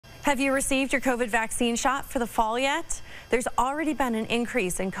Have you received your COVID vaccine shot for the fall yet? There's already been an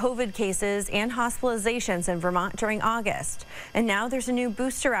increase in COVID cases and hospitalizations in Vermont during August. And now there's a new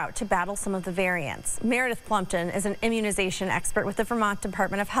booster out to battle some of the variants. Meredith Plumpton is an immunization expert with the Vermont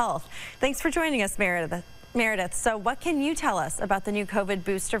Department of Health. Thanks for joining us, Meredith. So what can you tell us about the new COVID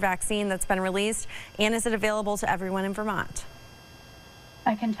booster vaccine that's been released, and is it available to everyone in Vermont?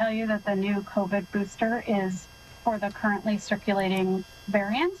 I can tell you that the new COVID booster is for the currently circulating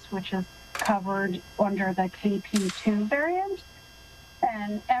variants, which is covered under the KP2 variant.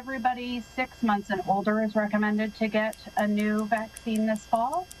 And everybody 6 months and older is recommended to get a new vaccine this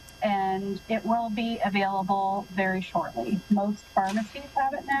fall, and it will be available very shortly. Most pharmacies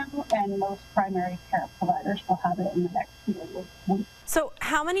have it now, and most primary care providers will have it in the next few weeks. So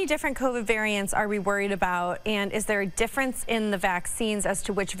how many different COVID variants are we worried about, and is there a difference in the vaccines as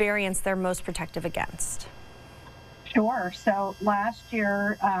to which variants they're most protective against? Sure. So last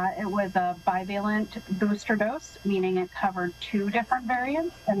year, it was a bivalent booster dose, meaning it covered 2 different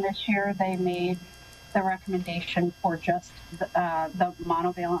variants. And this year they made the recommendation for just the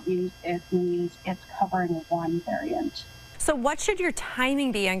monovalent, means it's covering 1 variant. So what should your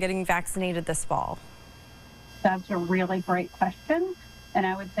timing be on getting vaccinated this fall? That's a really great question. And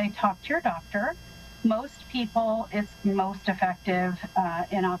I would say talk to your doctor. Most people, it's most effective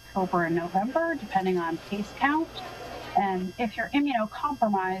in October and November, depending on case count. And if you're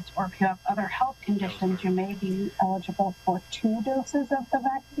immunocompromised or if you have other health conditions, you may be eligible for 2 doses of the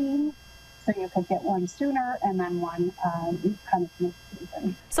vaccine. So you could get 1 sooner and then 1 kind of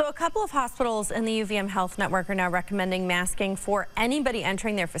mid-season. So a couple of hospitals in the UVM Health Network are now recommending masking for anybody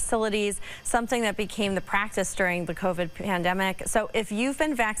entering their facilities, something that became the practice during the COVID pandemic. So if you've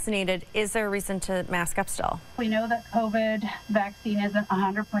been vaccinated, is there a reason to mask up still? We know that COVID vaccine isn't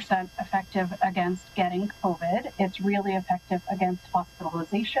 100% effective against getting COVID. It's really effective against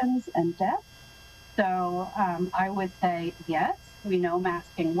hospitalizations and death. So I would say yes, we know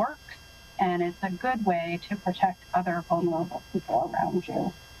masking works. And it's a good way to protect other vulnerable people around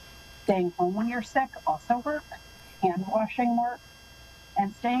you. Staying home when you're sick also works. Hand washing works.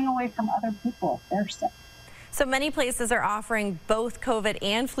 And staying away from other people if they're sick. So many places are offering both COVID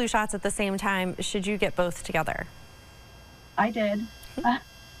and flu shots at the same time. Should you get both together? I did.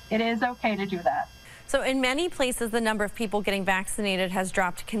 It is okay to do that. So in many places, the number of people getting vaccinated has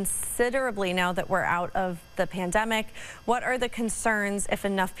dropped considerably now that we're out of the pandemic. What are the concerns if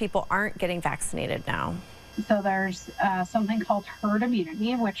enough people aren't getting vaccinated now? So there's something called herd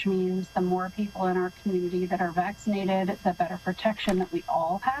immunity, which means the more people in our community that are vaccinated, the better protection that we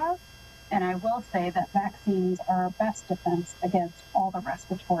all have. And I will say that vaccines are our best defense against all the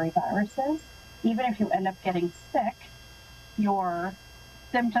respiratory viruses. Even if you end up getting sick, your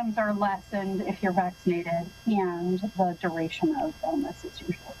symptoms are lessened if you're vaccinated, and the duration of illness is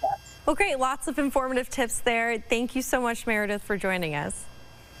usually less. Well, great. Lots of informative tips there. Thank you so much, Meredith, for joining us.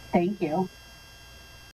 Thank you.